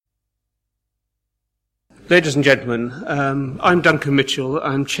Ladies and gentlemen, I'm Duncan Mitchell.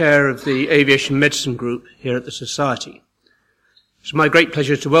 I'm chair of the Aviation Medicine Group here at the Society. It's my great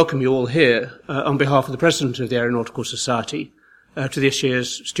pleasure to welcome you all here on behalf of the President of the Aeronautical Society to this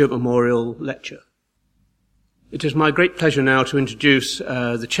year's Stewart Memorial Lecture. It is my great pleasure now to introduce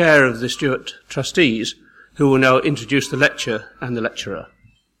the chair of the Stewart Trustees, who will now introduce the lecture and the lecturer.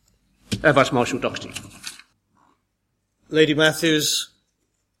 Vice Marshal Doherty. Lady Matthews,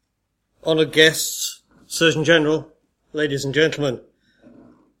 honoured guests, Surgeon General, ladies and gentlemen,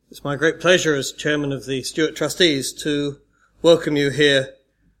 it's my great pleasure as Chairman of the Stewart Trustees to welcome you here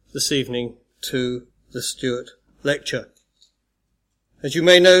this evening to the Stewart Lecture. As you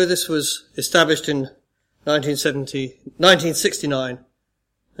may know, this was established in 1969,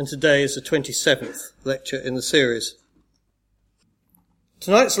 and today is the 27th lecture in the series.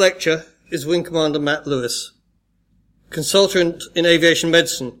 Tonight's lecture is Wing Commander Matt Lewis, consultant in aviation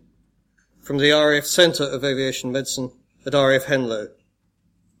medicine from the RAF Centre of Aviation Medicine at RAF Henlow.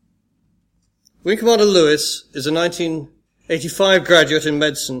 Wing Commander Lewis is a 1985 graduate in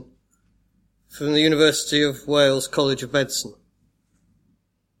medicine from the University of Wales College of Medicine.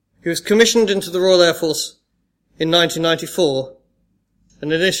 He was commissioned into the Royal Air Force in 1994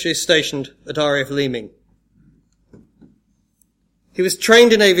 and initially stationed at RAF Leeming. He was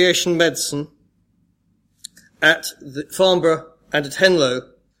trained in aviation medicine at Farnborough and at Henlow,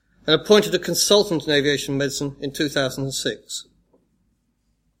 and appointed a consultant in aviation medicine in 2006.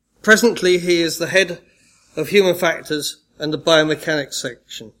 Presently, he is the head of human factors and the biomechanics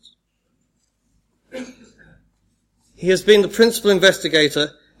section. He has been the principal investigator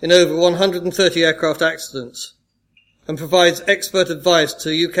in over 130 aircraft accidents and provides expert advice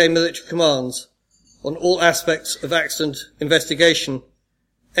to UK military commands on all aspects of accident investigation,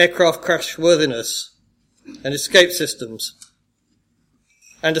 aircraft crash worthiness and escape systems,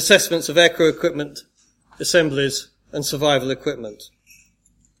 and assessments of aircrew equipment, assemblies and survival equipment.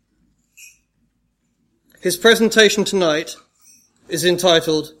 His presentation tonight is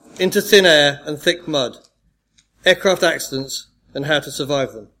entitled Into Thin Air and Thick Mud, Aircraft Accidents and How to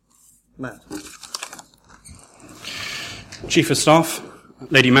Survive Them. Matt. Chief of Staff,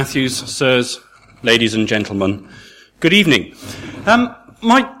 Lady Matthews, sirs, ladies and gentlemen, good evening.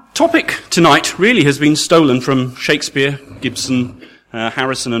 My topic tonight really has been stolen from Shakespeare, Gibson,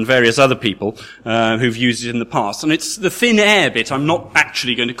 Harrison and various other people who've used it in the past. And it's the thin air bit I'm not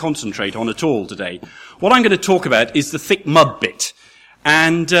actually going to concentrate on at all today. What I'm going to talk about is the thick mud bit.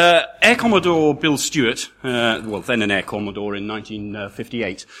 And Air Commodore Bill Stewart, then an Air Commodore in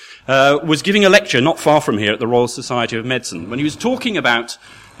 1958, was giving a lecture not far from here at the Royal Society of Medicine when he was talking about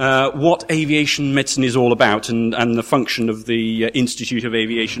what aviation medicine is all about and the function of the Institute of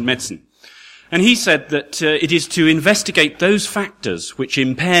Aviation Medicine. And he said that it is to investigate those factors which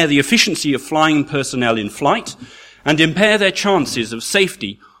impair the efficiency of flying personnel in flight and impair their chances of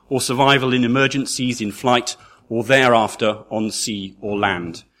safety or survival in emergencies in flight or thereafter on sea or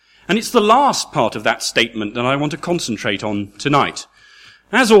land. And it's the last part of that statement that I want to concentrate on tonight.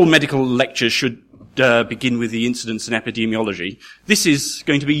 As all medical lectures should begin with the incidence and epidemiology, this is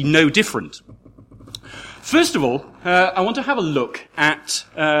going to be no different. First of all, I want to have a look at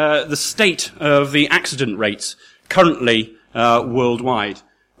the state of the accident rates currently worldwide.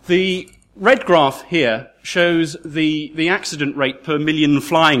 The red graph here shows the accident rate per million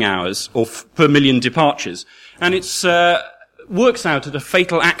flying hours or per million departures, and it's works out at a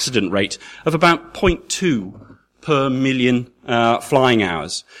fatal accident rate of about 0.2 per million flying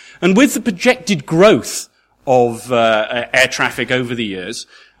hours. And with the projected growth of air traffic over the years,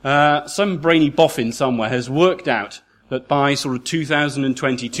 some brainy boffin somewhere has worked out that by sort of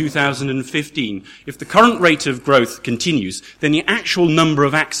 2020, 2015, if the current rate of growth continues, then the actual number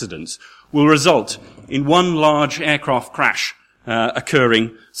of accidents will result in one large aircraft crash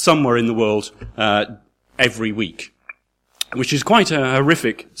occurring somewhere in the world every week, which is quite a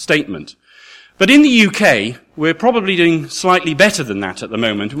horrific statement. But in the UK, we're probably doing slightly better than that at the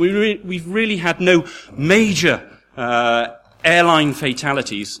moment. We've really had no major airline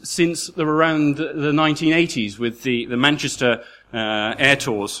fatalities since around the 1980s with the Manchester Air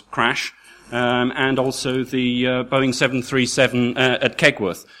Tours crash and also the Boeing 737 at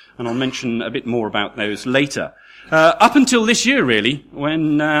Kegworth. And I'll mention a bit more about those later. Up until this year, really,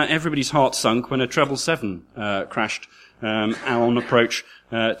 when everybody's heart sunk when a 777 crashed on approach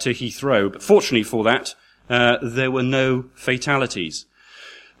to Heathrow. But fortunately for that, there were no fatalities.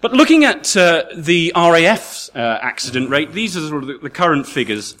 But looking at the RAF's accident rate, these are sort of the current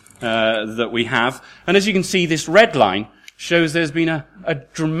figures that we have. And as you can see, this red line shows there's been a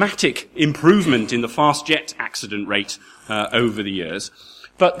dramatic improvement in the fast jet accident rate over the years.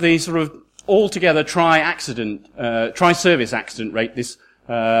 But the sort of altogether tri-service accident rate, this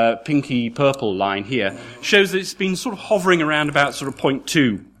pinky purple line here, shows that it's been sort of hovering around about sort of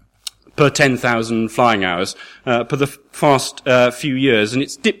 0.2 per 10,000 flying hours per the past few years, and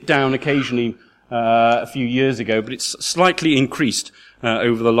it's dipped down occasionally a few years ago, but it's slightly increased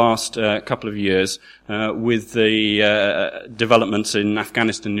over the last couple of years with the developments in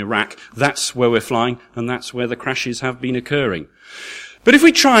Afghanistan and Iraq. That's where we're flying, and that's where the crashes have been occurring. But if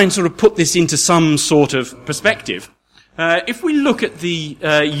we try and sort of put this into some sort of perspective, if we look at the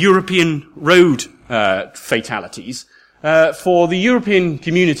European road fatalities, for the European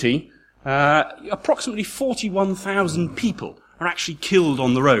community, approximately 41,000 people are actually killed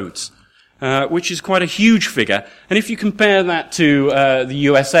on the roads, which is quite a huge figure. And if you compare that to the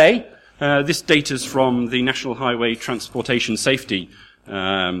USA, this data is from the National Highway Transportation Safety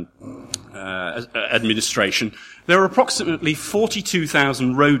Administration. There are approximately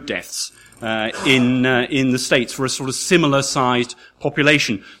 42,000 road deaths in the States for a sort of similar-sized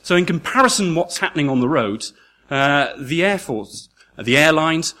population. So in comparison, what's happening on the roads, the Air Force, the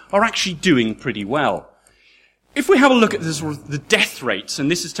airlines are actually doing pretty well. If we have a look at the death rates,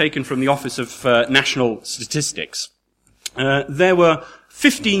 and this is taken from the Office of National Statistics, there were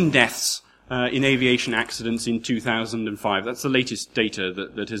 15 deaths in aviation accidents in 2005. That's the latest data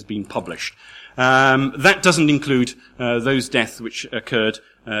that has been published. That doesn't include those deaths which occurred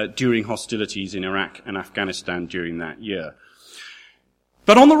during hostilities in Iraq and Afghanistan during that year.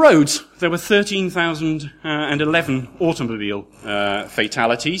 But on the roads, there were 13,011 automobile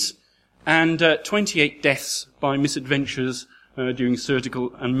fatalities and 28 deaths by misadventures during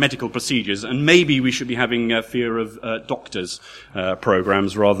surgical and medical procedures. And maybe we should be having fear of doctors'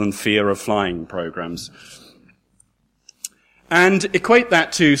 programs rather than fear of flying programs. And equate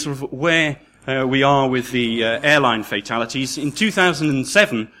that to sort of where we are with the airline fatalities. In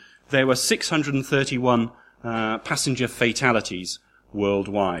 2007, there were 631 passenger fatalities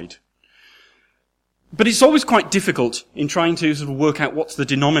worldwide. But it's always quite difficult in trying to sort of work out what's the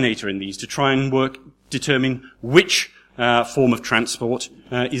denominator in these, to try and determine which form of transport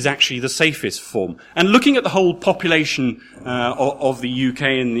is actually the safest form. And looking at the whole population of the UK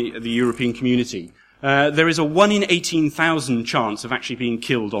and the European community, there is a 1 in 18,000 chance of actually being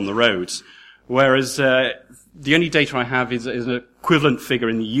killed on the roads, whereas the only data I have is an equivalent figure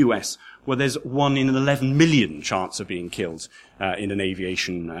in the US, where there's 1 in 11 million chance of being killed in an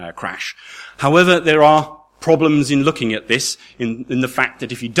aviation crash. However, there are problems in looking at this, in the fact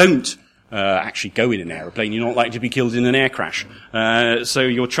that if you don't actually go in an aeroplane, you're not likely to be killed in an air crash. So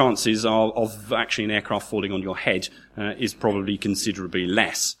your chances of actually an aircraft falling on your head is probably considerably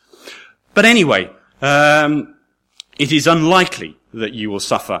less. But anyway, it is unlikely that you will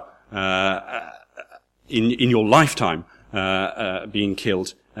suffer in your lifetime being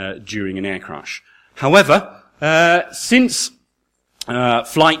killed during an air crash. However, since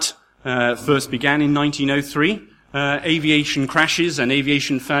flight first began in 1903, aviation crashes and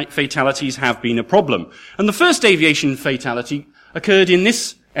aviation fatalities have been a problem. And the first aviation fatality occurred in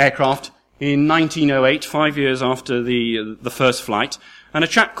this aircraft in 1908, 5 years after the first flight. And a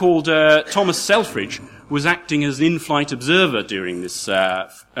chap called Thomas Selfridge was acting as an in-flight observer during this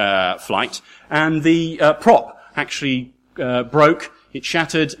flight. And the prop actually broke. It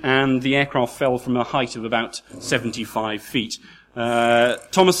shattered, and the aircraft fell from a height of about 75 feet.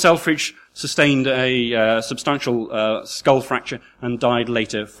 Thomas Selfridge sustained a substantial skull fracture and died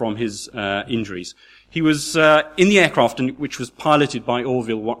later from his injuries. He was in the aircraft, which was piloted by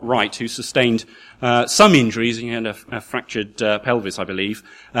Orville Wright, who sustained some injuries. He had a fractured pelvis, I believe,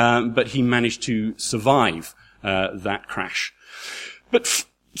 but he managed to survive that crash. But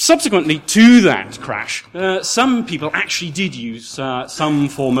subsequently to that crash, some people actually did use some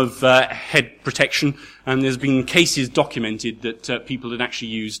form of head protection, and there's been cases documented that people had actually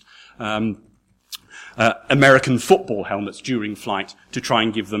used American football helmets during flight to try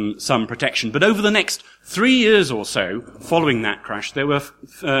and give them some protection. But over the next 3 years or so, following that crash, there were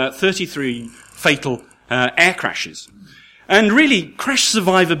 33 fatal air crashes. And really, crash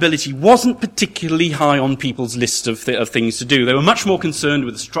survivability wasn't particularly high on people's list of things to do. They were much more concerned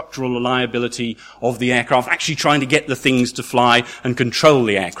with the structural reliability of the aircraft, actually trying to get the things to fly and control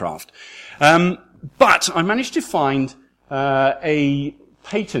the aircraft. But I managed to find a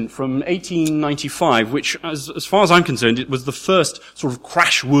patent from 1895, which, as far as I'm concerned, it was the first sort of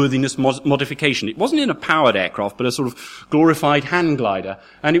crash-worthiness modification. It wasn't in a powered aircraft, but a sort of glorified hand glider.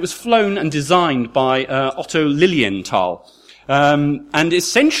 And it was flown and designed by Otto Lilienthal. And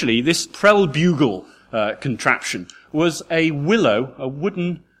essentially, this Prellbugle contraption was a willow, a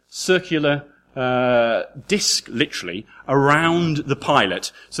wooden circular disc, literally, around the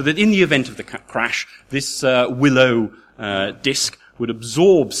pilot, so that in the event of the crash, this willow disc would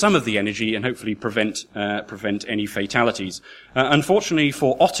absorb some of the energy and hopefully prevent any fatalities. Unfortunately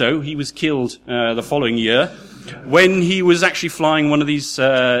for Otto, he was killed the following year when he was actually flying one of these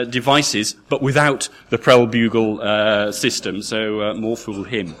devices, but without the Prellbugle system, so more fool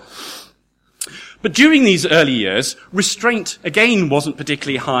him. But during these early years, restraint, again, wasn't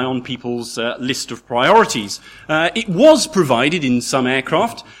particularly high on people's list of priorities. It was provided in some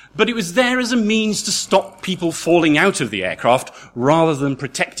aircraft, but it was there as a means to stop people falling out of the aircraft rather than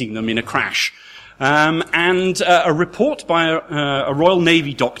protecting them in a crash. And a report by a Royal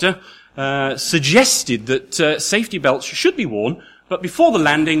Navy doctor suggested that safety belts should be worn, but before the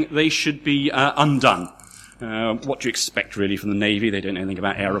landing, they should be undone. What do you expect, really, from the Navy? They don't know anything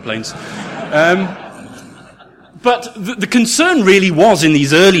about aeroplanes. But the concern really was, in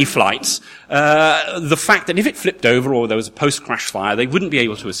these early flights, the fact that if it flipped over or there was a post-crash fire, they wouldn't be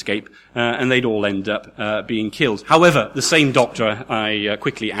able to escape, and they'd all end up being killed. However, the same doctor, I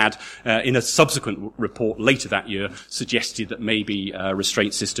quickly add, in a subsequent report later that year, suggested that maybe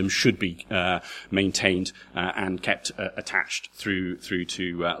restraint systems should be maintained and kept attached through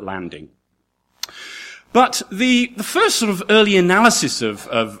to landing. But the first sort of early analysis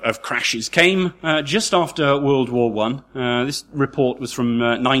of crashes came just after World War I. This report was from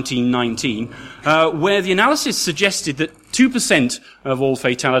 1919, where the analysis suggested that 2% of all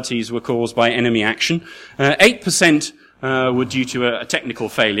fatalities were caused by enemy action, 8% were due to a technical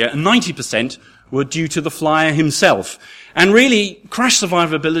failure, and 90% were due to the flyer himself. And really, crash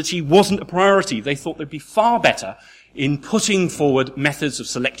survivability wasn't a priority. They thought they'd be far better in putting forward methods of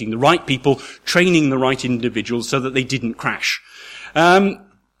selecting the right people, training the right individuals so that they didn't crash. And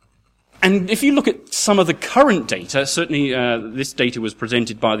if you look at some of the current data, certainly this data was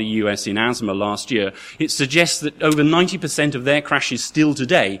presented by the US in ASMA last year, it suggests that over 90% of their crashes still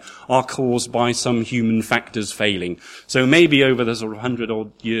today are caused by some human factors failing. So maybe over the sort of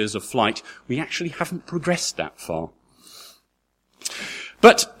 100-odd years of flight, we actually haven't progressed that far.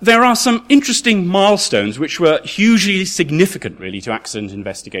 But there are some interesting milestones which were hugely significant, really, to accident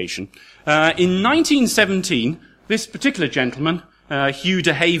investigation. In 1917, this particular gentleman, Hugh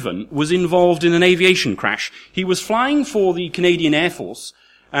de Haven, was involved in an aviation crash. He was flying for the Canadian Air Force,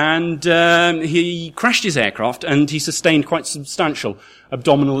 and he crashed his aircraft, and he sustained quite substantial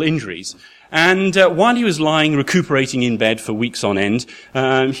abdominal injuries. And while he was lying, recuperating in bed for weeks on end,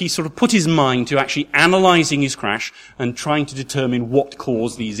 he sort of put his mind to actually analysing his crash and trying to determine what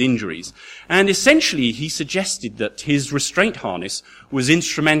caused these injuries. And essentially, he suggested that his restraint harness was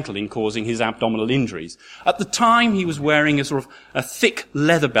instrumental in causing his abdominal injuries. At the time, he was wearing a sort of a thick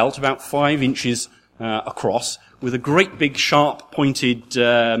leather belt, about 5 inches across, with a great big sharp-pointed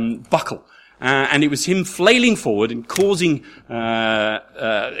buckle. And it was him flailing forward and causing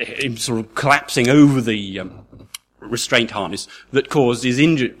him sort of collapsing over the restraint harness that caused his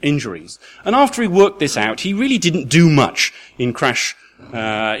injuries. And after he worked this out, he really didn't do much in crash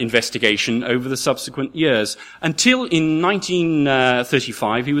investigation over the subsequent years, until in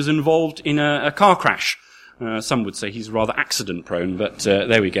 1935 he was involved in a car crash. Some would say he's rather accident-prone, but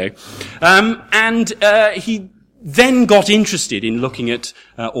there we go. And he then got interested in looking at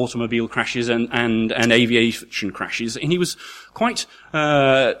automobile crashes and aviation crashes, and he was quite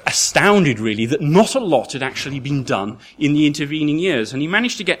astounded, really, that not a lot had actually been done in the intervening years. And he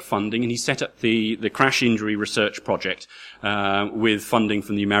managed to get funding, and he set up the Crash Injury Research Project with funding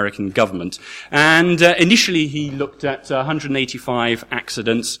from the American government. And initially he looked at 185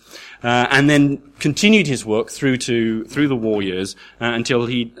 accidents, and then continued his work through the war years until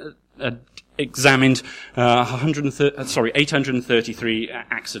he examined 833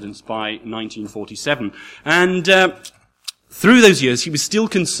 accidents by 1947. And through those years, he was still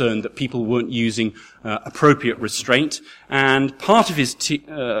concerned that people weren't using appropriate restraint. And part of his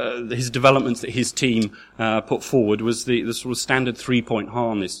developments that his team put forward was the sort of standard 3-point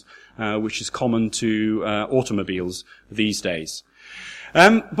harness, which is common to automobiles these days.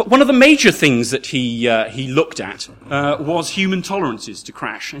 But one of the major things that he looked at was human tolerances to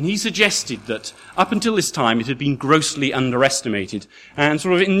crash, and he suggested that up until this time it had been grossly underestimated, and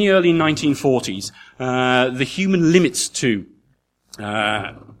sort of in the early 1940s the human limits to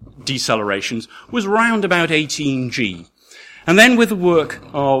decelerations was around about 18 G. And then with the work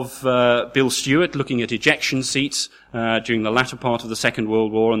of Bill Stewart, looking at ejection seats during the latter part of the Second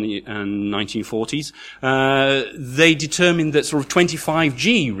World War and 1940s, they determined that sort of 25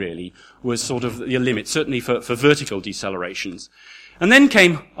 G really was sort of the limit, certainly for vertical decelerations. And then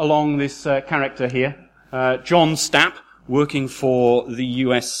came along this character here, John Stapp, working for the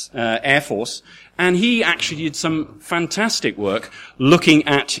US Air Force, and he actually did some fantastic work looking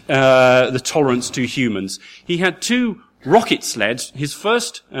at the tolerance to humans. He had 2 rocket sleds. His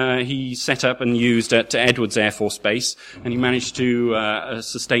first he set up and used at Edwards Air Force Base, and he managed to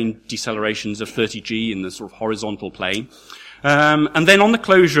sustain decelerations of 30 G in the sort of horizontal plane. And then on the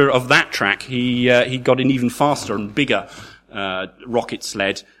closure of that track, he got an even faster and bigger rocket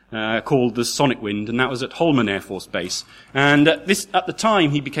sled called the Sonic Wind, and that was at Holman Air Force Base. And at the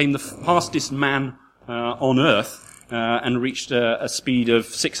time, he became the fastest man on Earth and reached a speed of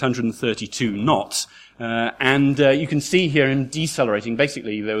 632 knots. And you can see here him decelerating.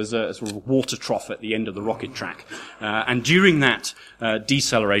 Basically, there was a sort of water trough at the end of the rocket track. And during that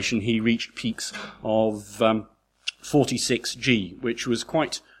deceleration, he reached peaks of 46 G, which was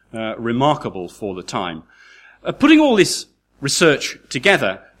quite remarkable for the time. Putting all this research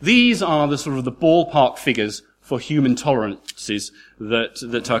together, these are the sort of the ballpark figures for human tolerances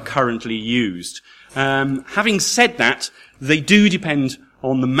that are currently used. Having said that, they do depend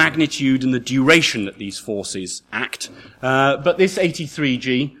on the magnitude and the duration that these forces act. But this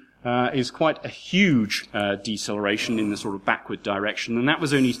 83G is quite a huge deceleration in the sort of backward direction, and that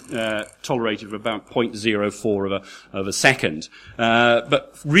was only tolerated for about 0.04 of a second.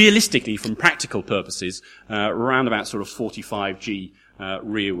 But realistically, from practical purposes, around about sort of 45G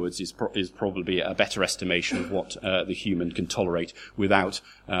rearwards is probably a better estimation of what the human can tolerate without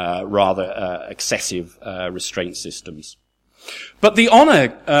rather excessive restraint systems. But the honour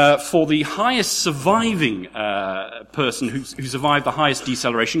for the highest surviving person who survived the highest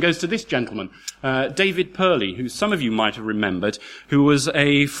deceleration goes to this gentleman, David Purley, who some of you might have remembered, who was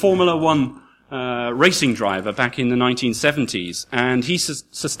a Formula One racing driver back in the 1970s, and he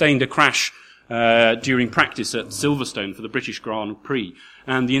sustained a crash during practice at Silverstone for the British Grand Prix.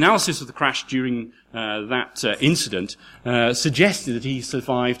 And the analysis of the crash during that incident suggested that he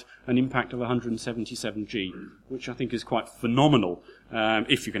survived an impact of 177 G, which I think is quite phenomenal,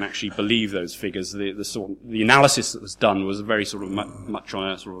 if you can actually believe those figures. The analysis that was done was very sort of much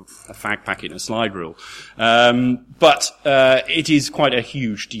on a sort of a fag packet and a slide rule. But it is quite a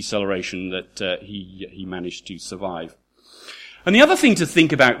huge deceleration that he managed to survive. And the other thing to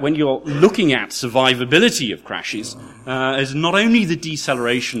think about when you're looking at survivability of crashes is not only the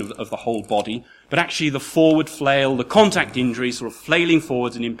deceleration of the whole body, but actually the forward flail, the contact injury, sort of flailing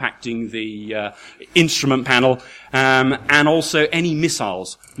forwards and impacting the instrument panel, and also any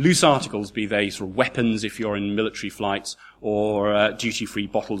missiles, loose articles, be they sort of weapons if you're in military flights, or duty-free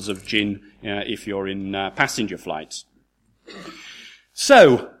bottles of gin if you're in passenger flights.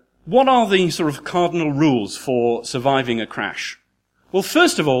 So, what are the sort of cardinal rules for surviving a crash? Well,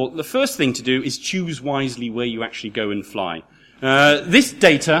 first of all, the first thing to do is choose wisely where you actually go and fly. This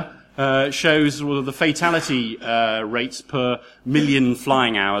data shows the fatality rates per million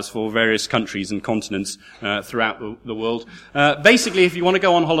flying hours for various countries and continents throughout the world. Basically, if you want to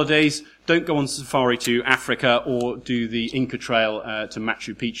go on holidays, don't go on safari to Africa or do the Inca Trail to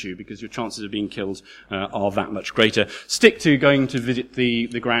Machu Picchu, because your chances of being killed are that much greater. Stick to going to visit the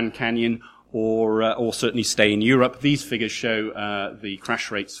Grand Canyon, or certainly stay in Europe. These figures show the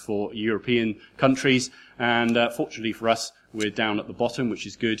crash rates for European countries, and fortunately for us, we're down at the bottom, which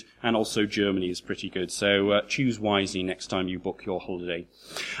is good, and also Germany is pretty good. So choose wisely next time you book your holiday.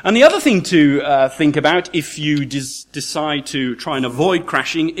 And the other thing to think about if you decide to try and avoid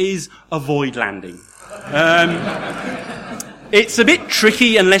crashing is avoid landing. It's a bit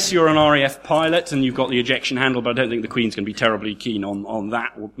tricky unless you're an RAF pilot and you've got the ejection handle, but I don't think the Queen's going to be terribly keen on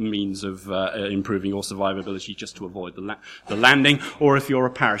that means of improving your survivability just to avoid the landing, or if you're a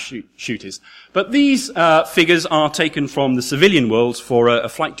parachutist. But these figures are taken from the civilian world for a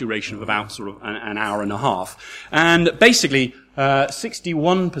flight duration of about sort of an hour and a half. And basically,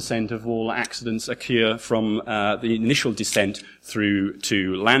 61% of all accidents occur from the initial descent through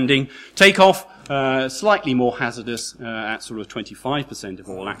to landing. Takeoff, slightly more hazardous at sort of 25% of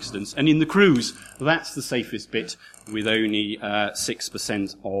all accidents. And in the cruise, that's the safest bit, with only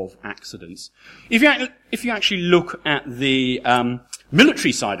 6% of accidents. If you actually look at the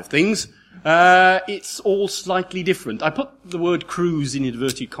military side of things, it's all slightly different. I put the word cruise in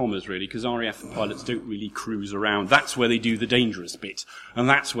inverted commas, really, because RAF pilots don't really cruise around. That's where they do the dangerous bit, and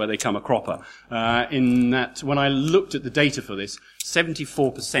that's where they come a cropper. In that, when I looked at the data for this,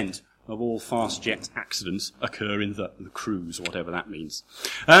 74% of all fast jet accidents occur in the cruise, whatever that means.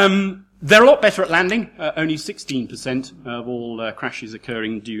 They're a lot better at landing, only 16% of all crashes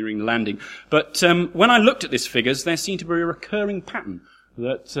occurring during landing. But when I looked at these figures, there seemed to be a recurring pattern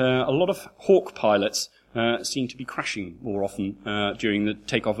that a lot of Hawk pilots seem to be crashing more often during the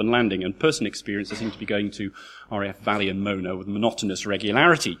takeoff and landing, and personal experience they seem to be going to RAF Valley and Mona with monotonous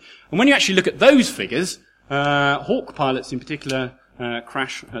regularity. And when you actually look at those figures, Hawk pilots in particular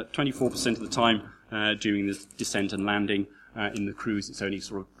crash 24% of the time during the descent and landing. In the cruise, it's only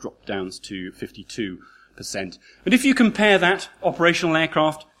sort of dropped down to 52%. But if you compare that operational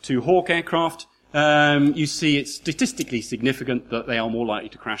aircraft to Hawk aircraft, you see it's statistically significant that they are more likely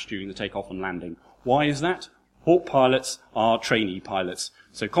to crash during the takeoff and landing. Why is that? Hawk pilots are trainee pilots,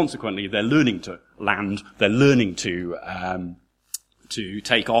 so consequently they're learning to land, they're learning to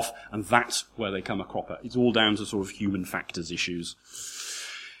take off, and that's where they come a cropper. It's all down to sort of human factors issues.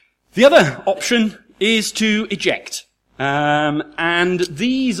 The other option is to eject. And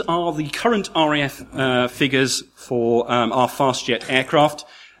these are the current RAF figures for our fast jet aircraft.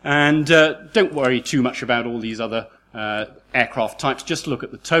 And don't worry too much about all these other aircraft types. Just look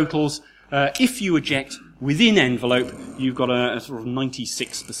at the totals. If you eject within envelope, you've got a sort of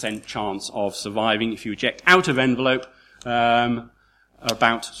 96% chance of surviving. If you eject out of envelope,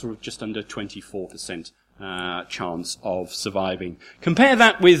 about sort of just under 24% chance of surviving. Compare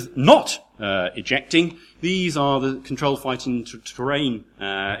that with not ejecting. These are the control fighting terrain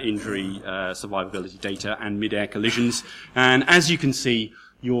injury survivability data and mid-air collisions. And as you can see,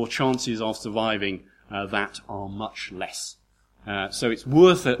 your chances of surviving that are much less. So it's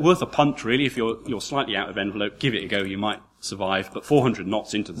worth a punt, really. If you're slightly out of envelope, give it a go. You might survive, but 400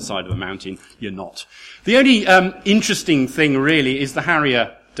 knots into the side of a mountain, you're not. The only interesting thing, really, is the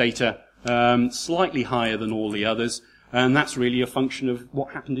Harrier data, slightly higher than all the others. And that's really a function of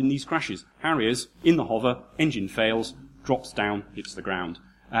what happened in these crashes. Harriers, in the hover, engine fails, drops down, hits the ground.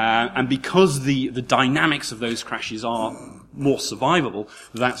 And because the dynamics of those crashes are more survivable,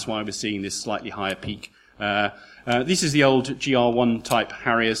 that's why we're seeing this slightly higher peak. This is the old GR1 type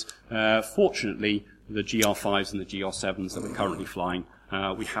Harriers. Fortunately, the GR5s and the GR7s that we're currently flying,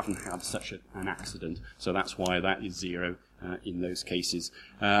 we haven't had such an accident. So that's why that is 0 in those cases.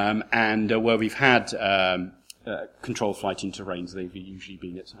 And where we've had control flight in terrains, they've usually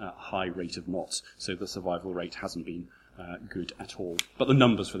been at a high rate of knots, so the survival rate hasn't been good at all. But the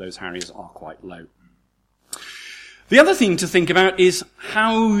numbers for those Harriers are quite low. The other thing to think about is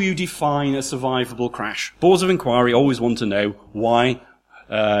how you define a survivable crash. Boards of inquiry always want to know why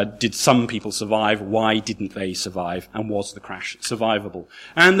did some people survive, why didn't they survive, and was the crash survivable?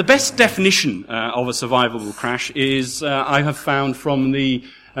 And the best definition of a survivable crash is, I have found from the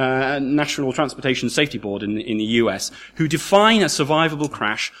National Transportation Safety Board in the US, who define a survivable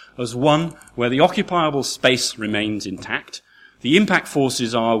crash as one where the occupiable space remains intact, the impact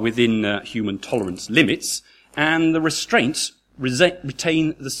forces are within human tolerance limits, and the restraints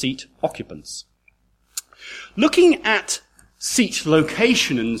retain the seat occupants. Looking at seat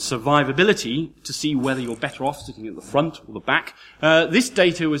location and survivability to see whether you're better off sitting at the front or the back, this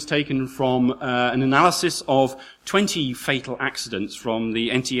data was taken from an analysis of 20 fatal accidents from the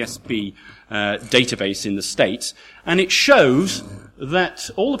NTSB database in the States, and it shows that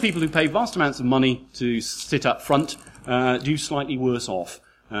all the people who pay vast amounts of money to sit up front do slightly worse off.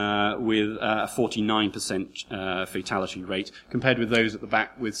 With a 49% fatality rate, compared with those at the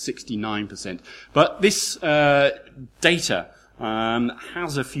back with 69%. But this data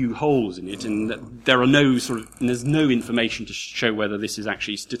has a few holes in it, and there's no information to show whether this is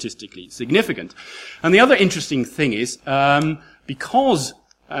actually statistically significant. And the other interesting thing is, because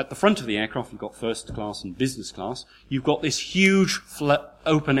at the front of the aircraft you've got first class and business class, you've got this huge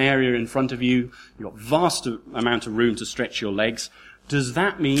open area in front of you, you've got vast amount of room to stretch your legs. Does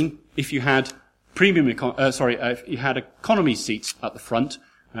that mean if you had if you had economy seats at the front,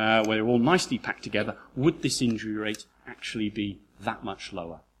 where they're all nicely packed together, would this injury rate actually be that much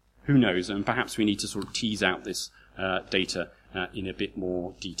lower? Who knows? And perhaps we need to sort of tease out this data in a bit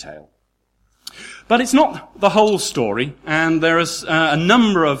more detail. But it's not the whole story, and there is a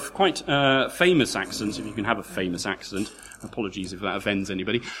number of quite famous accidents, if you can have a famous accident, apologies if that offends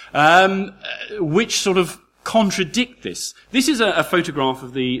anybody, which sort of contradict this. This is a photograph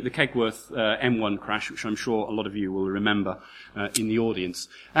of the Kegworth M1 crash, which I'm sure a lot of you will remember in the audience.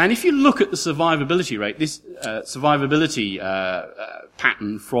 And if you look at the survivability rate, this survivability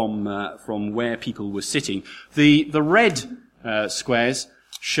pattern from where people were sitting, the red squares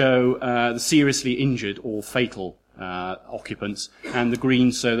show the seriously injured or fatal occupants, and the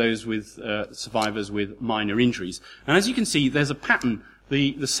green show those with survivors with minor injuries. And as you can see, there's a pattern.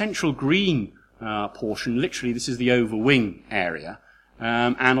 The central green portion, literally this is the overwing area,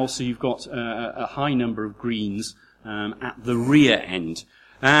 and also you've got a high number of greens at the rear end.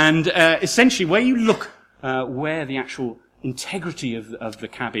 And essentially where you look where the actual integrity of the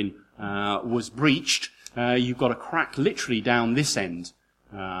cabin was breached, you've got a crack literally down this end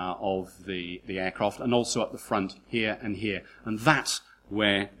of the aircraft, and also at the front here and here. And that's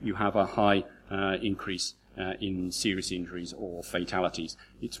where you have a high increase in serious injuries or fatalities.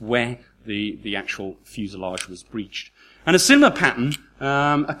 It's where the actual fuselage was breached. And a similar pattern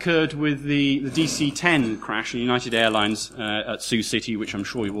occurred with the DC-10 crash in United Airlines at Sioux City, which I'm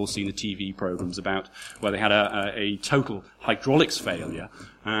sure you've all seen the TV programs about, where they had a total hydraulics failure,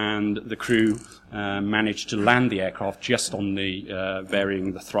 and the crew managed to land the aircraft just on the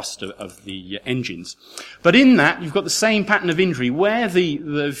varying the thrust of the engines. But in that, you've got the same pattern of injury where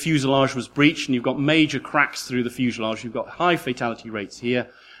the fuselage was breached, and you've got major cracks through the fuselage. You've got high fatality rates here,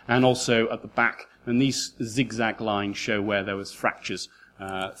 and also at the back. And these zigzag lines show where there was fractures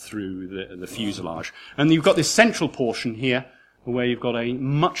through the fuselage. And you've got this central portion here where you've got a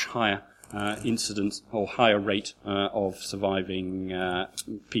much higher incidence or higher rate of surviving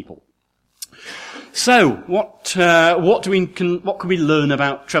people. So, what can we learn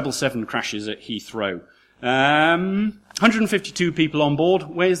about 777 crashes at Heathrow? 152 people on board.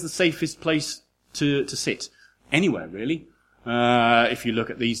 Where's the safest place to sit? Anywhere, really. If you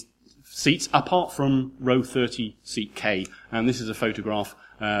look at these seats, apart from row 30, seat K, and this is a photograph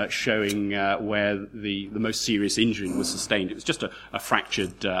showing where the most serious injury was sustained. It was just a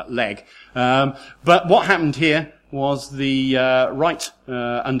fractured leg. But what happened here was the right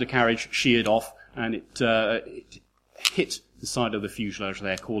undercarriage sheared off, and it hit the side of the fuselage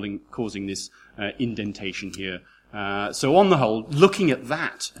there, causing this indentation here. So on the whole, looking at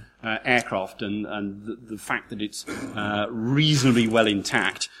that aircraft and the fact that it's reasonably well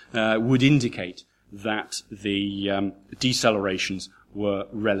intact would indicate that the decelerations were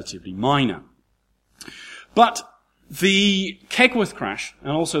relatively minor. But the Kegworth crash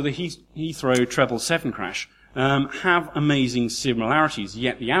and also the Heathrow 777 crash have amazing similarities,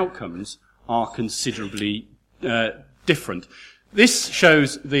 yet the outcomes are considerably different. This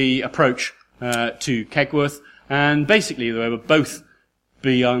shows the approach to Kegworth, and basically they were both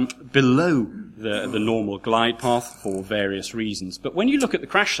below the normal glide path for various reasons. But when you look at the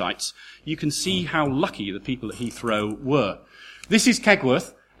crash sites, you can see how lucky the people at Heathrow were. This is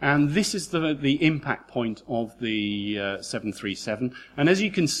Kegworth, and this is the impact point of the 737. And as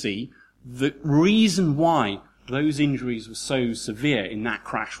you can see, the reason why those injuries were so severe in that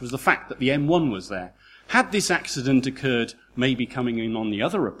crash was the fact that the M1 was there. Had this accident occurred maybe coming in on the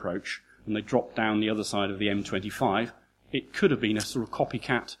other approach, and they dropped down the other side of the M25, it could have been a sort of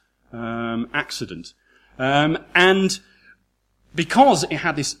copycat accident. And because it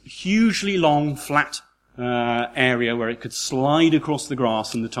had this hugely long, flat area where it could slide across the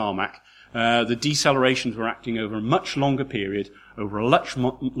grass and the tarmac, the decelerations were acting over a much longer period, over a much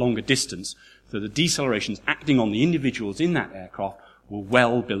longer distance, so the decelerations acting on the individuals in that aircraft were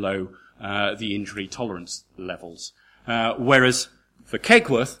well below the injury tolerance levels. Whereas for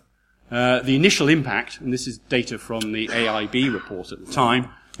Kegworth, the initial impact, and this is data from the AIB report at the time,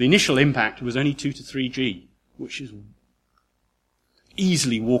 the initial impact was only 2 to 3 G, which is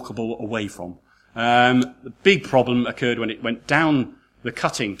easily walkable away from. The big problem occurred when it went down the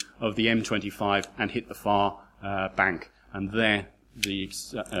cutting of the M25 and hit the far bank, and there the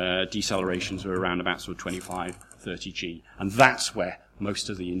decelerations were around about sort of 25, 30 G, and that's where most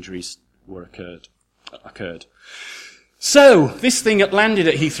of the injuries were occurred. So, this thing that landed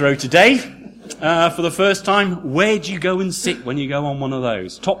at Heathrow today, for the first time, where do you go and sit when you go on one of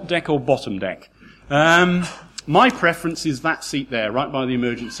those? Top deck or bottom deck? My preference is that seat there, right by the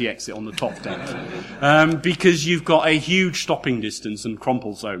emergency exit on the top deck. Because you've got a huge stopping distance and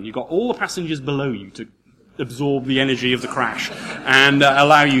crumple zone. You've got all the passengers below you to absorb the energy of the crash and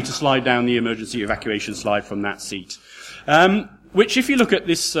allow you to slide down the emergency evacuation slide from that seat. Which, if you look at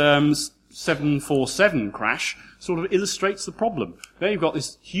this 747 crash, sort of illustrates the problem. There you've got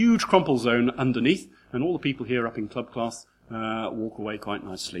this huge crumple zone underneath, and all the people here up in club class walk away quite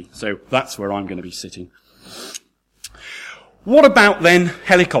nicely. So that's where I'm going to be sitting. What about then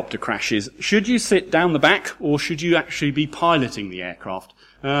helicopter crashes? Should you sit down the back, or should you actually be piloting the aircraft?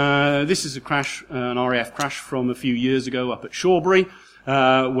 This is a crash, an RAF crash from a few years ago up at Shawbury,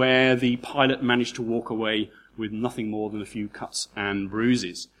 where the pilot managed to walk away with nothing more than a few cuts and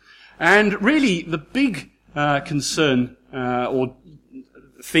bruises. And really, the big concern or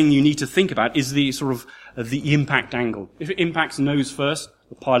thing you need to think about is the sort of the impact angle. If it impacts nose first,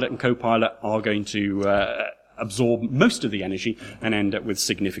 the pilot and co-pilot are going to absorb most of the energy and end up with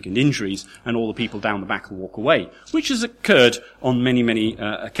significant injuries, and all the people down the back will walk away, which has occurred on many, many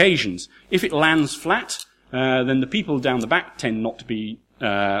occasions. If it lands flat, then the people down the back tend not to be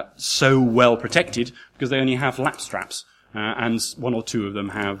so well protected because they only have lap straps. and one or two of them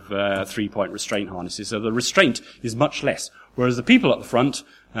have 3-point restraint harnesses. So the restraint is much less. Whereas the people at the front,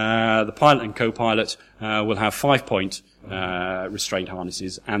 the pilot and co-pilot, will have 5-point restraint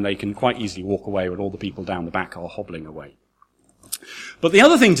harnesses, and they can quite easily walk away when all the people down the back are hobbling away. But the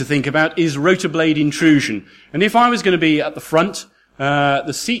other thing to think about is rotor blade intrusion. And if I was going to be at the front,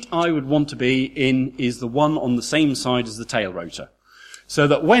 the seat I would want to be in is the one on the same side as the tail rotor. So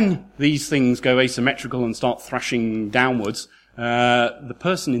that when these things go asymmetrical and start thrashing downwards, the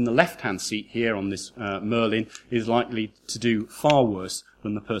person in the left-hand seat here on this Merlin is likely to do far worse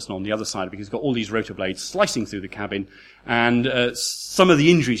than the person on the other side, because it's got all these rotor blades slicing through the cabin, and some of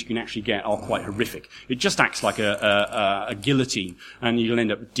the injuries you can actually get are quite horrific. It just acts like a guillotine, and you'll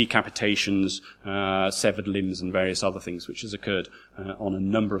end up with decapitations, severed limbs, and various other things, which has occurred on a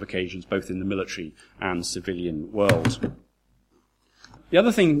number of occasions, both in the military and civilian world. The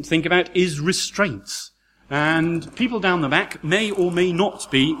other thing to think about is restraints. And people down the back may or may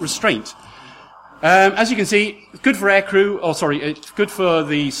not be restrained. As you can see, it's good for it's good for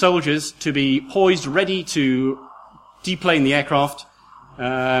the soldiers to be poised, ready to deplane the aircraft,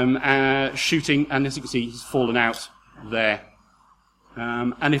 shooting, and as you can see, he's fallen out there.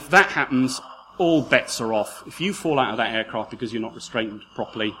 And if that happens, all bets are off. If you fall out of that aircraft because you're not restrained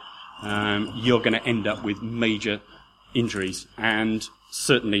properly, you're going to end up with major injuries, and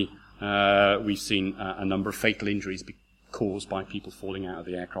certainly we've seen a number of fatal injuries caused by people falling out of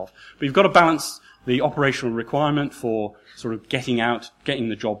the aircraft. But you've got to balance the operational requirement for sort of getting out, getting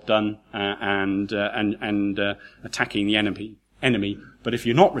the job done, and attacking the enemy. But if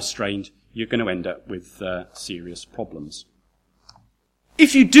you're not restrained, you're going to end up with serious problems.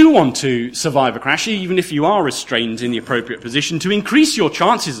 If you do want to survive a crash, even if you are restrained in the appropriate position, to increase your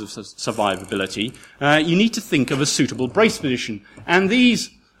chances of survivability, you need to think of a suitable brace position. And these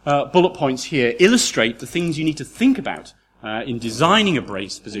bullet points here illustrate the things you need to think about in designing a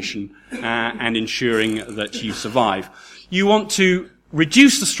brace position and ensuring that you survive. You want to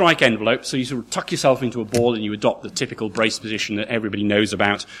reduce the strike envelope, so you sort of tuck yourself into a ball and you adopt the typical brace position that everybody knows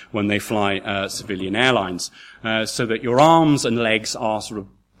about when they fly civilian airlines, so that your arms and legs are sort of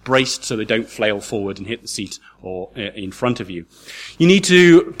braced so they don't flail forward and hit the seat or in front of you. You need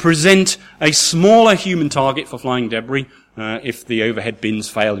to present a smaller human target for flying debris. If the overhead bins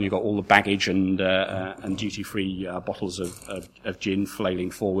fail and you've got all the baggage and duty-free bottles of gin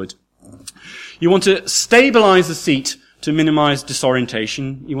flailing forward. You want to stabilize the seat to minimize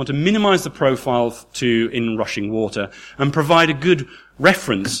disorientation. You want to minimize the profile in rushing water and provide a good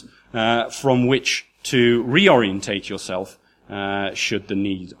reference from which to reorientate yourself should the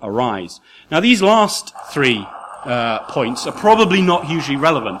need arise. Now, these last three points are probably not hugely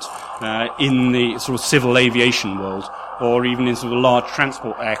relevant in the sort of civil aviation world, or even in sort of large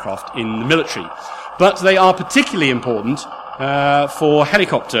transport aircraft in the military. But they are particularly important for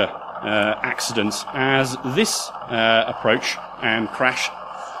helicopter accidents, as this approach and crash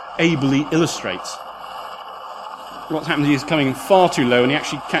ably illustrates. What happens is he's coming far too low, and he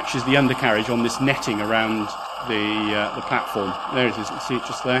actually catches the undercarriage on this netting around the platform. There it is, you can see it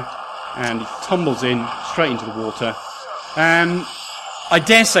just there. And he tumbles in straight into the water. And I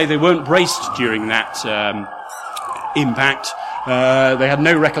dare say they weren't braced during that impact. They had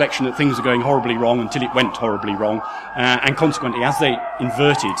no recollection that things were going horribly wrong until it went horribly wrong, and consequently, as they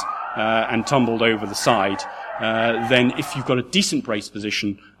inverted and tumbled over the side, then if you've got a decent brace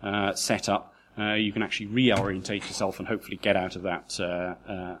position set up, you can actually reorientate yourself and hopefully get out of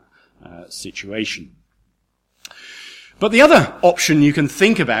that situation. But the other option you can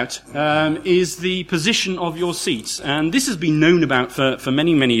think about is the position of your seats. And this has been known about for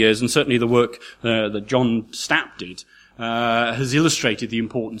many, many years, and certainly the work that John Stapp did has illustrated the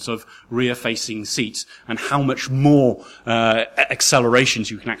importance of rear-facing seats and how much more accelerations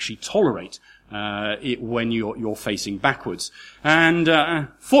you can actually tolerate when you're facing backwards. And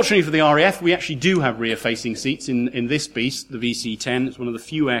fortunately for the RAF, we actually do have rear-facing seats in this beast, the VC-10. It's one of the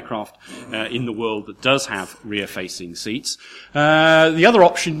few aircraft in the world that does have rear-facing seats. The other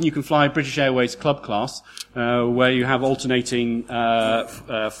option, you can fly British Airways Club Class, where you have alternating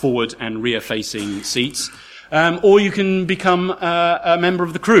forward and rear-facing seats. Or you can become a member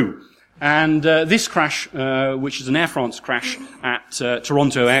of the crew. And this crash, which is an Air France crash at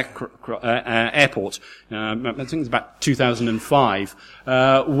Toronto Airport, I think it's about 2005,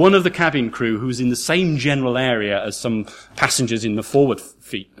 one of the cabin crew, who was in the same general area as some passengers in the forward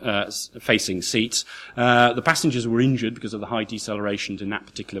facing seats. The passengers were injured because of the high decelerations in that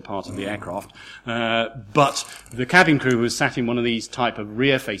particular part of the aircraft. But the cabin crew who was sat in one of these type of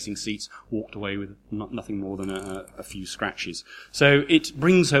rear-facing seats walked away with nothing more than a few scratches. So it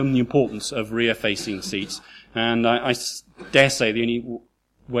brings home the importance of rear-facing seats. And I dare say the only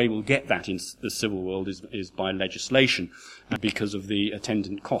way we'll get that in the civil world is by legislation, because of the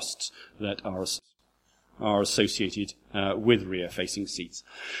attendant costs that are associated with rear-facing seats.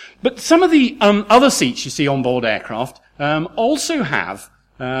 But some of the other seats you see on board aircraft also have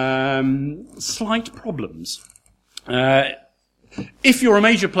slight problems. If you're a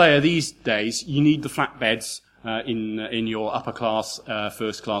major player these days, you need the flatbeds in your upper class,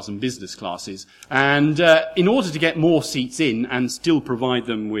 first class and business classes. And in order to get more seats in and still provide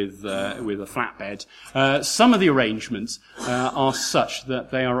them with a flatbed, some of the arrangements are such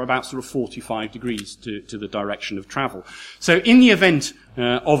that they are about sort of 45 degrees to the direction of travel. So in the event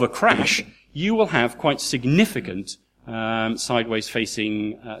of a crash, you will have quite significant sideways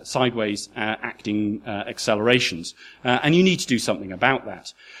acting accelerations, and you need to do something about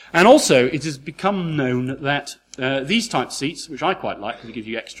that. And also, it has become known that these type of seats, which I quite like because they give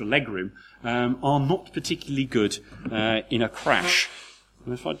you extra leg room, are not particularly good in a crash.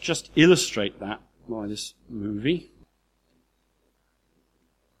 And if I just illustrate that by this movie.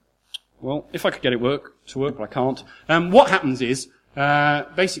 Well, if I could get it to work, but I can't. What happens is,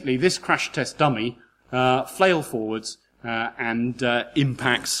 basically, this crash test dummy flail forwards and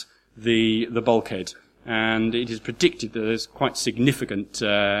impacts the bulkhead. And it is predicted that there's quite significant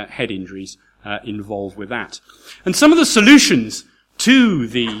head injuries involved with that. And some of the solutions to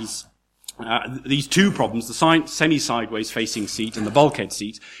these two problems, the semi-sideways facing seat and the bulkhead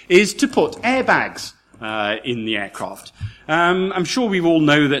seat, is to put airbags in the aircraft. I'm sure we all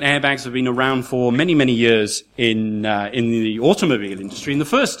know that airbags have been around for many, many years in the automobile industry. And the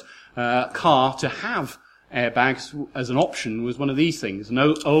first car to have airbags as an option was one of these things, an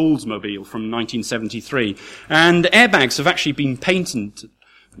Oldsmobile from 1973. And airbags have actually been patented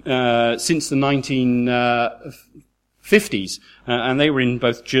since the 1950s, and they were in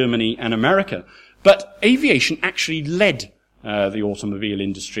both Germany and America. But aviation actually led the automobile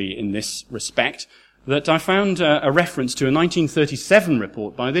industry in this respect. That I found a reference to a 1937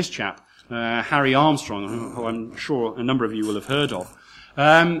 report by this chap, Harry Armstrong, who I'm sure a number of you will have heard of.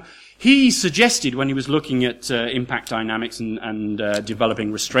 He suggested, when he was looking at impact dynamics and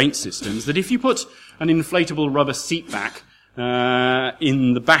developing restraint systems, that if you put an inflatable rubber seat back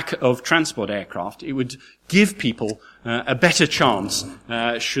in the back of transport aircraft, it would give people a better chance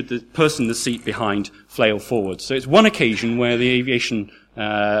should the person in the seat behind flail forward. So it's one occasion where the aviation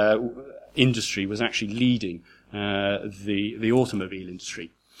industry was actually leading the automobile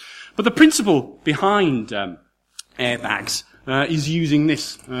industry. But the principle behind airbags is using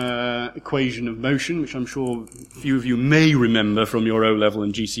this equation of motion, which I'm sure a few of you may remember from your O-level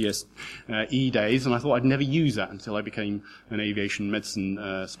and GCSE days, and I thought I'd never use that until I became an aviation medicine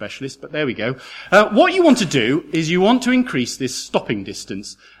specialist, but there we go. What you want to do is you want to increase this stopping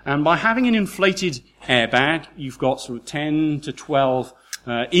distance, and by having an inflated airbag, you've got sort of 10 to 12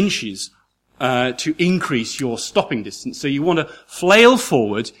 inches to increase your stopping distance. So you want to flail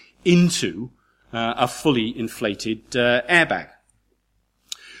forward into a fully inflated airbag.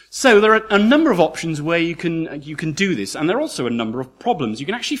 So there are a number of options where you can do this, and there are also a number of problems. You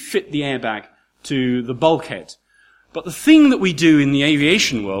can actually fit the airbag to the bulkhead. But the thing that we do in the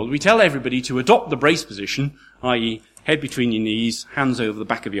aviation world, we tell everybody to adopt the brace position, i.e. head between your knees, hands over the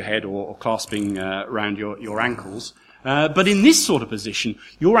back of your head or clasping around your ankles. But in this sort of position,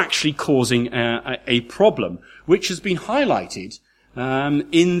 you're actually causing a problem, which has been highlighted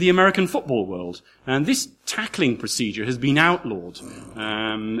in the American football world. And this tackling procedure has been outlawed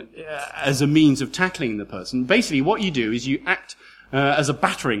as a means of tackling the person. Basically, what you do is you act as a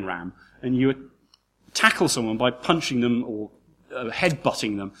battering ram, and you tackle someone by punching them or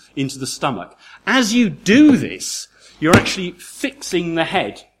head-butting them into the stomach. As you do this, you're actually fixing the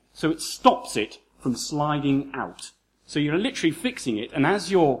head, so it stops it from sliding out. So you're literally fixing it, and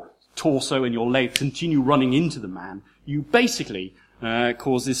as your torso and your leg continue running into the man, you basically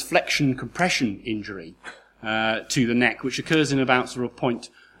cause this flexion-compression injury to the neck, which occurs in about sort of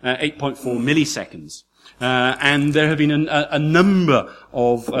 8.4 milliseconds. And there have been a number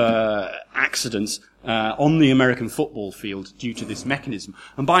of accidents on the American football field due to this mechanism.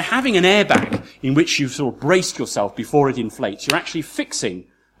 And by having an airbag in which you've sort of braced yourself before it inflates, you're actually fixing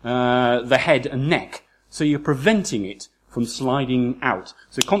the head and neck, so you're preventing it from sliding out.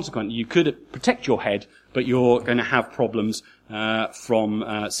 So consequently, you could protect your head, but you're going to have problems from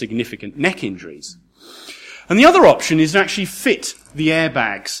significant neck injuries. And the other option is to actually fit the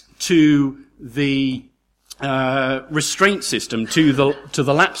airbags to the restraint system, to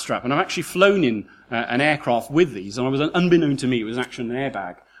the lap strap. And I've actually flown in an aircraft with these, and I was unbeknown to me, it was actually an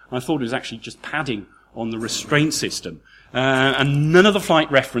airbag. I thought it was actually just padding on the restraint system. And none of the flight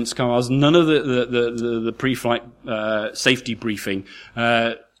reference cars, none of the pre-flight safety briefing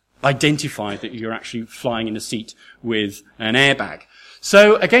identify that you're actually flying in a seat with an airbag.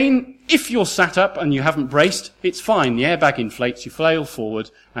 So again, if you're sat up and you haven't braced, it's fine. The airbag inflates, you flail forward,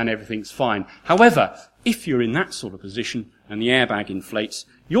 and everything's fine. However, if you're in that sort of position and the airbag inflates,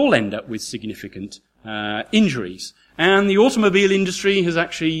 you'll end up with significant injuries. And the automobile industry has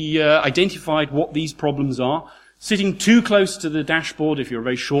actually identified what these problems are. Sitting too close to the dashboard, if you're a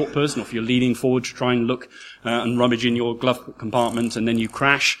very short person, or if you're leaning forward to try and look and rummage in your glove compartment and then you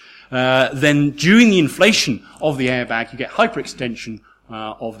crash, then during the inflation of the airbag, you get hyperextension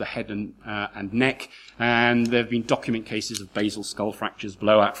of the head and neck, and there have been document cases of basal skull fractures,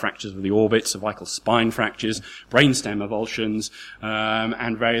 blowout fractures of the orbit, cervical spine fractures, brainstem avulsions,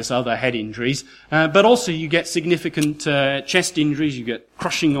 and various other head injuries. But also you get significant chest injuries, you get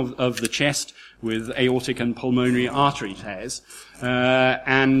crushing of the chest with aortic and pulmonary artery tears,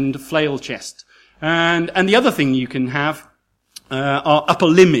 and flail chest. And the other thing you can have are upper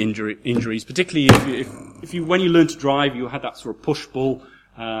limb injuries, particularly if you, when you learn to drive, you had that sort of push-pull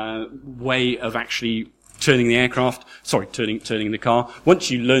way of actually turning the turning the car. Once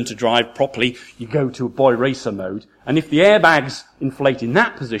you learn to drive properly, you go to a boy racer mode, and if the airbags inflate in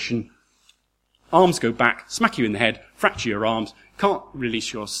that position, arms go back, smack you in the head, fracture your arms, can't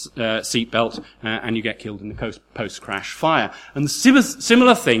release your seatbelt, and you get killed in the post-crash fire. And the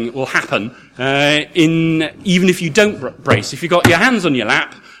similar thing will happen even if you don't brace. If you've got your hands on your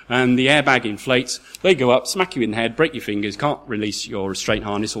lap and the airbag inflates, they go up, smack you in the head, break your fingers, can't release your restraint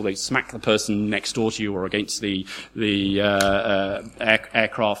harness, or they smack the person next door to you or against the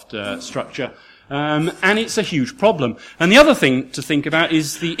aircraft structure. And it's a huge problem. And the other thing to think about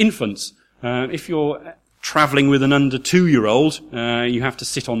is the infants. If you're travelling with an under 2-year-old, you have to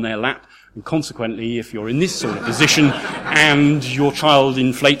sit on their lap, and consequently, if you're in this sort of position and your child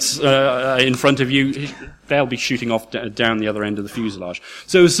inflates in front of you, they'll be shooting off down the other end of the fuselage.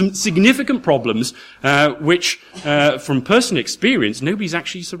 So some significant problems, which, from personal experience, nobody's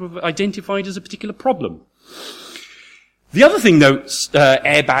actually sort of identified as a particular problem. The other thing, though,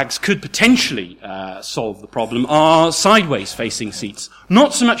 airbags could potentially solve the problem are sideways-facing seats.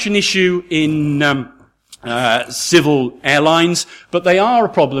 Not so much an issue in civil airlines, but they are a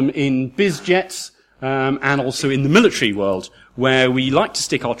problem in biz jets and also in the military world, where we like to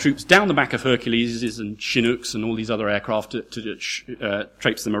stick our troops down the back of Hercules and Chinooks and all these other aircraft to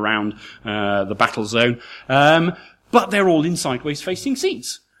traipse them around the battle zone. But they're all in sideways-facing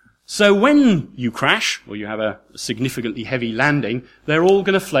seats. So when you crash, or you have a significantly heavy landing, they're all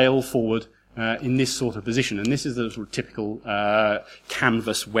going to flail forward in this sort of position. And this is the sort of typical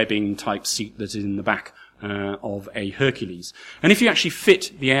canvas webbing type seat that is in the back of a Hercules. And if you actually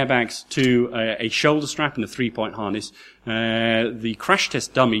fit the airbags to a shoulder strap and a 3-point harness, the crash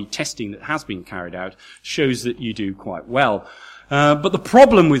test dummy testing that has been carried out shows that you do quite well. But the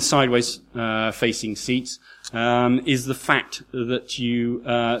problem with sideways facing seats is the fact that you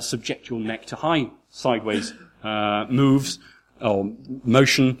subject your neck to high sideways moves or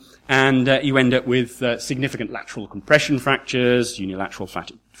motion, and you end up with significant lateral compression fractures, unilateral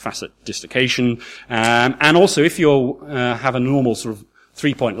facet dislocation, and also if you have a normal sort of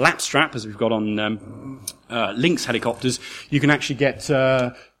 3-point lap strap, as we've got on Lynx helicopters, you can actually get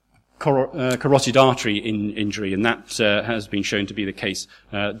carotid artery injury, and that has been shown to be the case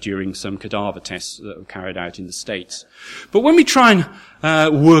during some cadaver tests that were carried out in the States. But when we try and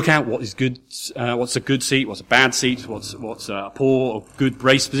work out what is good, what's a good seat, what's a bad seat, what's a poor or good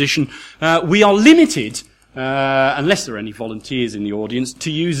brace position, we are limited, unless there are any volunteers in the audience, to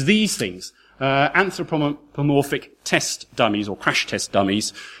use these things. Anthropomorphic test dummies or crash test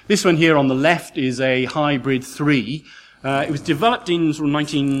dummies. This one here on the left is a Hybrid 3. It was developed in sort of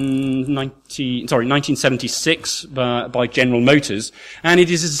 1976 by General Motors, and it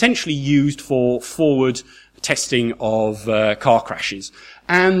is essentially used for forward testing of car crashes.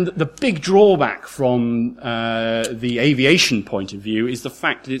 And the big drawback from the aviation point of view is the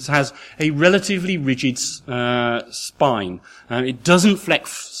fact that it has a relatively rigid spine. It doesn't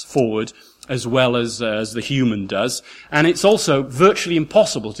flex forward as well as the human does, and it's also virtually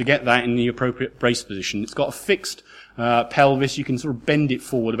impossible to get that in the appropriate brace position. It's got a fixed pelvis. You can sort of bend it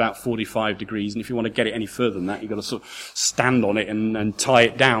forward about 45 degrees, and if you want to get it any further than that, you've got to sort of stand on it and tie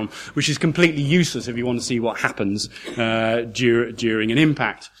it down, which is completely useless if you want to see what happens during an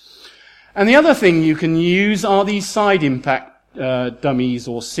impact. And the other thing you can use are these side impact dummies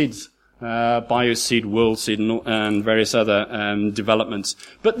or SIDs, BioSID, WorldSID, and various other developments.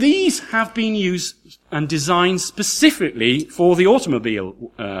 But these have been used and designed specifically for the automobile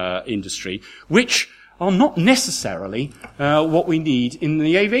industry, which are not necessarily what we need in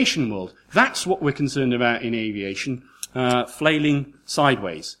the aviation world. That's what we're concerned about in aviation, flailing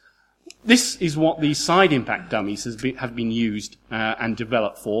sideways. This is what these side impact dummies have been used and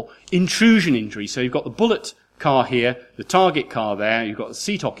developed for. Intrusion injury. So you've got the bullet car here, the target car there, you've got the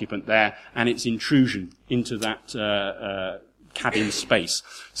seat occupant there, and its intrusion into that cabin space.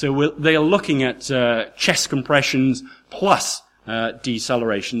 So they are looking at chest compressions plus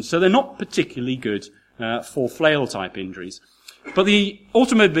deceleration. So they're not particularly good for flail-type injuries. But the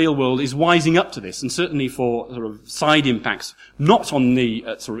automobile world is wising up to this, and certainly for sort of side impacts, not on the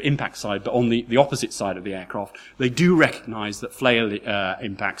sort of impact side, but on the opposite side of the aircraft, they do recognize that flail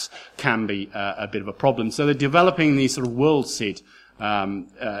impacts can be a bit of a problem. So they're developing these sort of WorldSID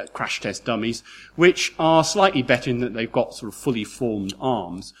crash test dummies, which are slightly better in that they've got sort of fully formed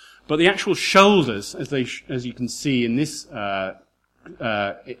arms. But the actual shoulders, as you can see in this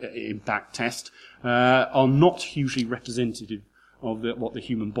impact test, are not hugely representative of what the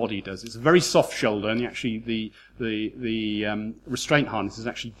human body does. It's a very soft shoulder, and actually the restraint harness is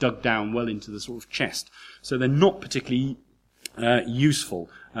actually dug down well into the sort of chest. So they're not particularly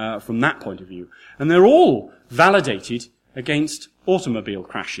useful from that point of view. And they're all validated against automobile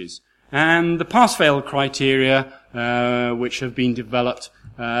crashes. And the pass-fail criteria, which have been developed,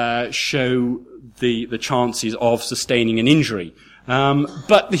 show the chances of sustaining an injury.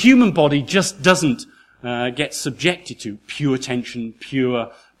 But the human body just doesn't get subjected to pure tension,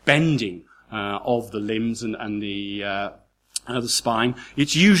 pure bending of the limbs and the spine.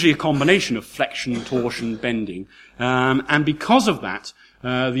 It's usually a combination of flexion, torsion, bending, and because of that,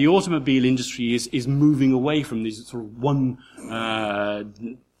 the automobile industry is moving away from these sort of one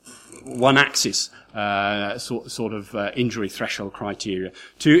axis sort of injury threshold criteria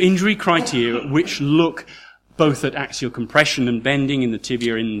to injury criteria which look both at axial compression and bending in the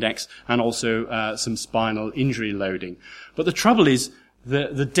tibia index and also some spinal injury loading. But the trouble is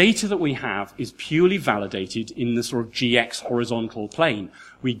the data that we have is purely validated in the sort of GX horizontal plane.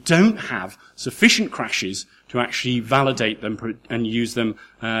 We don't have sufficient crashes to actually validate them and use them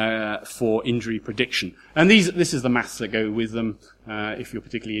for injury prediction. And this is the maths that go with them. If you're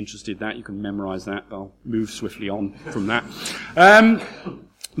particularly interested in that, you can memorize that. I'll move swiftly on from that.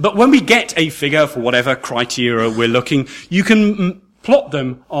 But when we get a figure for whatever criteria we're looking, you can plot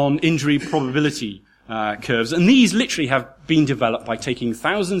them on injury probability curves. And these literally have been developed by taking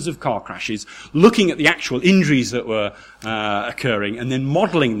thousands of car crashes, looking at the actual injuries that were occurring, and then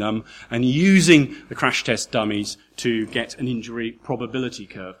modeling them and using the crash test dummies to get an injury probability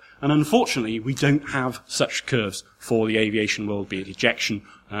curve. And unfortunately, we don't have such curves for the aviation world, be it ejection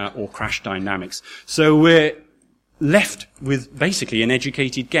or crash dynamics. So we're left with basically an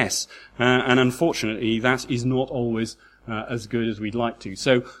educated guess, and unfortunately that is not always as good as we'd like to.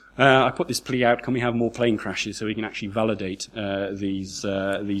 So I put this plea out, can we have more plane crashes so we can actually validate these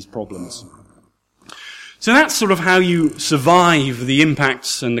problems. So that's sort of how you survive the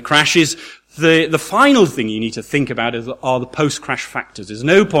impacts and the crashes. The final thing you need to think about are the post-crash factors. There's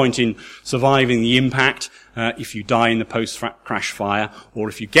no point in surviving the impact if you die in the post-crash fire, or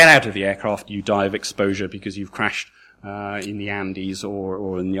if you get out of the aircraft, you die of exposure because you've crashed in the Andes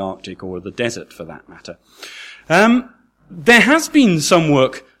or in the Arctic or the desert, for that matter. There has been some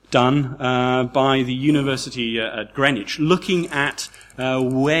work done by the University at Greenwich looking at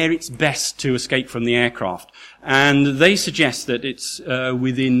where it's best to escape from the aircraft. And they suggest that it's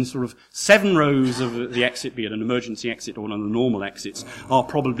within sort of 7 rows of the exit, be it an emergency exit or one of the normal exits, are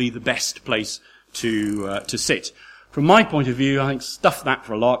probably the best place to sit. From my point of view, I think stuff that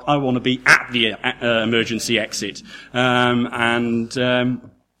for a lark. I want to be at the emergency exit,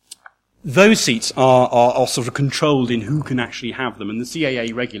 those seats are sort of controlled in who can actually have them, and the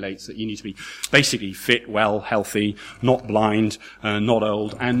CAA regulates that you need to be basically fit, well, healthy, not blind, not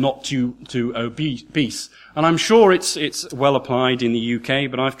old, and not too obese. And I'm sure it's well applied in the UK,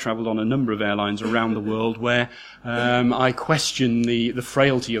 but I've travelled on a number of airlines around the world where I question the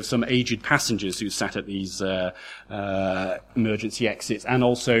frailty of some aged passengers who sat at these emergency exits, and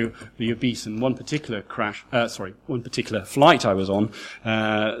also the obese. And one particular flight I was on,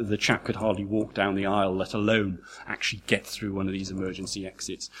 the chap could hardly walk down the aisle, let alone actually get through one of these emergency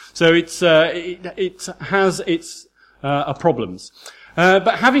exits. So it has its problems.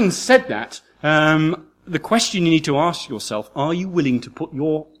 But having said that, the question you need to ask yourself, are you willing to put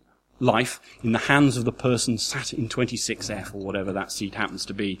your life in the hands of the person sat in 26F or whatever that seat happens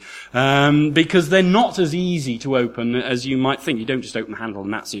to be, because they're not as easy to open as you might think. You don't just open the handle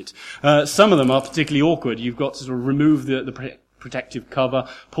and that's it. Some of them are particularly awkward. You've got to sort of remove the protective cover,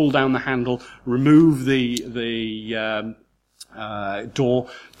 pull down the handle, remove the door,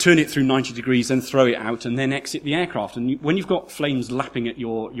 turn it through 90 degrees, then throw it out, and then exit the aircraft. And when you've got flames lapping at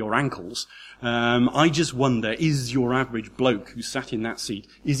your ankles, I just wonder, is your average bloke who sat in that seat,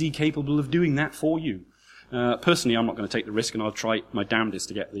 is he capable of doing that for you? Personally, I'm not going to take the risk, and I'll try my damnedest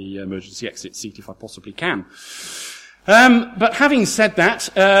to get the emergency exit seat if I possibly can. But having said that,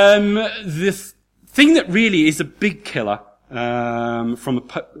 the thing that really is a big killer from a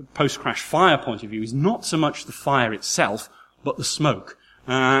post-crash fire point of view is not so much the fire itself, but the smoke.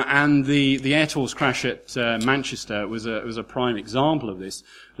 And the Air Tours crash at Manchester was a prime example of this,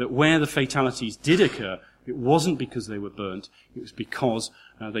 that where the fatalities did occur, it wasn't because they were burnt, it was because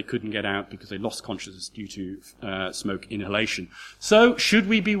they couldn't get out because they lost consciousness due to smoke inhalation. So, should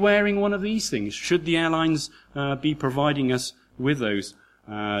we be wearing one of these things? Should the airlines be providing us with those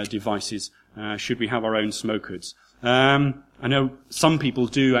devices? Should we have our own smoke hoods? I know some people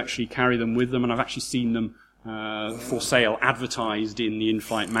do actually carry them with them, and I've actually seen them for sale advertised in the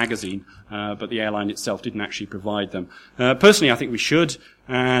in-flight magazine, but the airline itself didn't actually provide them. Personally, I think we should,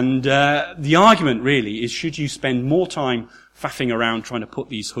 and the argument really is, should you spend more time faffing around trying to put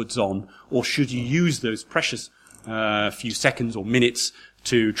these hoods on, or should you use those precious few seconds or minutes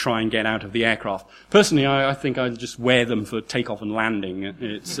to try and get out of the aircraft? Personally, I think I'd just wear them for takeoff and landing.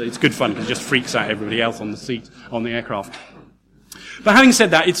 It's good fun because it just freaks out everybody else on the seat, on the aircraft. But having said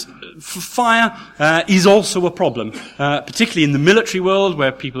that, fire is also a problem, particularly in the military world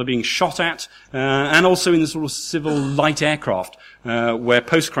where people are being shot at, and also in the sort of civil light aircraft, where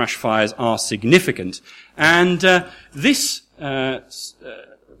post-crash fires are significant. And this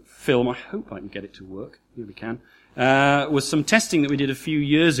film, I hope I can get it to work, here we can, was some testing that we did a few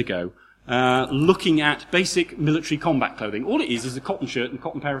years ago, looking at basic military combat clothing. All it is a cotton shirt and a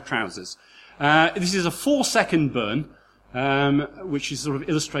cotton pair of trousers. This is a 4-second burn, which sort of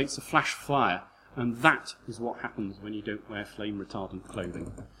illustrates a flash fire, and that is what happens when you don't wear flame-retardant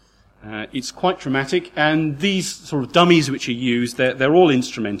clothing. It's quite dramatic, and these sort of dummies which are used, they're all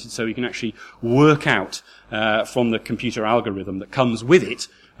instrumented, so you can actually work out from the computer algorithm that comes with it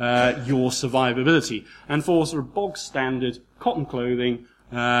your survivability. And for sort of bog-standard cotton clothing,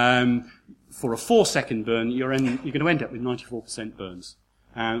 for a 4-second burn, you're going to end up with 94% burns.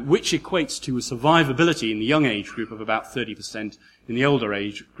 Which equates to a survivability in the young age group of about 30%, in the older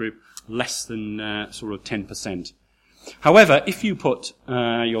age group less than sort of 10%. However, if you put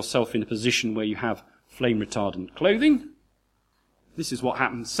yourself in a position where you have flame-retardant clothing, this is what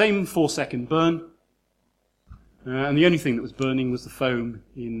happens. Same 4-second burn, and the only thing that was burning was the foam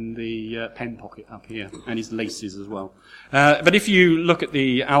in the pen pocket up here, and his laces as well. But if you look at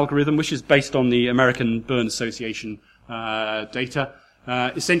the algorithm, which is based on the American Burn Association data,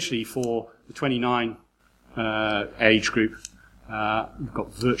 essentially for the 29 age group, you've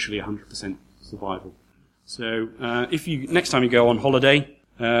got virtually 100% survival. So if you next time you go on holiday,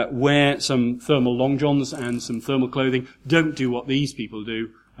 wear some thermal long johns and some thermal clothing. Don't do what these people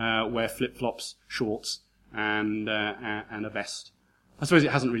do, wear flip-flops, shorts, and a vest. I suppose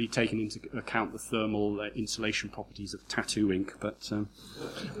it hasn't really taken into account the thermal insulation properties of tattoo ink, but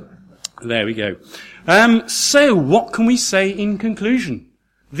there we go. So, what can we say in conclusion?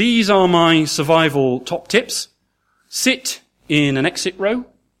 These are my survival top tips. Sit in an exit row.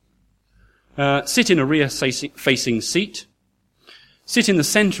 Sit in a rear-facing seat. Sit in the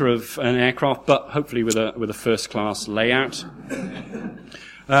centre of an aircraft, but hopefully with a first-class layout.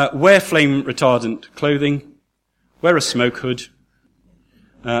 Wear flame-retardant clothing. Wear a smoke hood.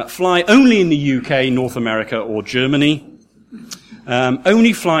 Fly only in the UK, North America, or Germany.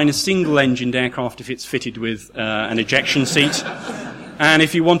 Only fly in a single-engined aircraft if it's fitted with an ejection seat. And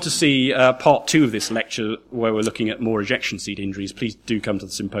if you want to see part 2 of this lecture, where we're looking at more ejection seat injuries, please do come to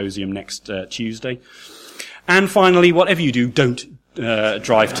the symposium next Tuesday. And finally, whatever you do, don't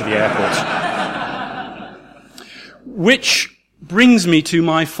drive to the airport. Which brings me to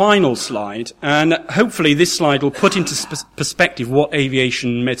my final slide, and hopefully this slide will put into perspective what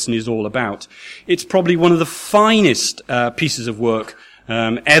aviation medicine is all about. It's probably one of the finest pieces of work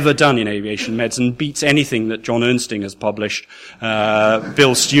ever done in aviation medicine, beats anything that John Ernsting has published,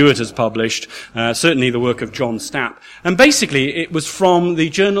 Bill Stewart has published, certainly the work of John Stapp. And basically it was from the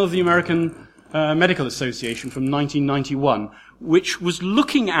Journal of the American Medical Association from 1991, which was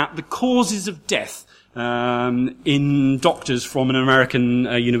looking at the causes of death in doctors from an American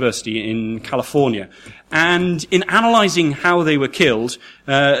university in California. And in analysing how they were killed,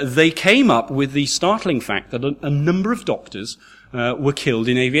 they came up with the startling fact that a number of doctors were killed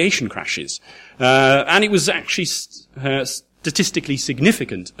in aviation crashes. And it was actually statistically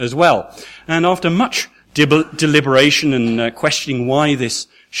significant as well. And after much deliberation and questioning why this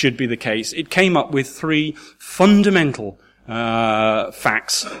should be the case, it came up with three fundamental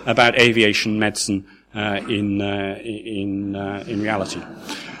facts about aviation medicine in reality.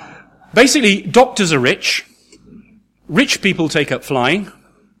 Basically, doctors are rich, rich people take up flying,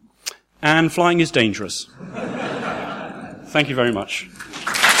 and flying is dangerous. Thank you very much.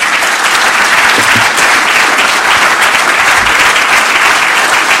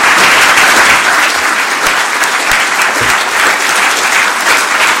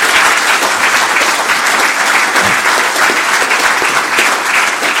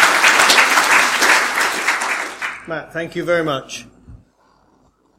 Matt, thank you very much.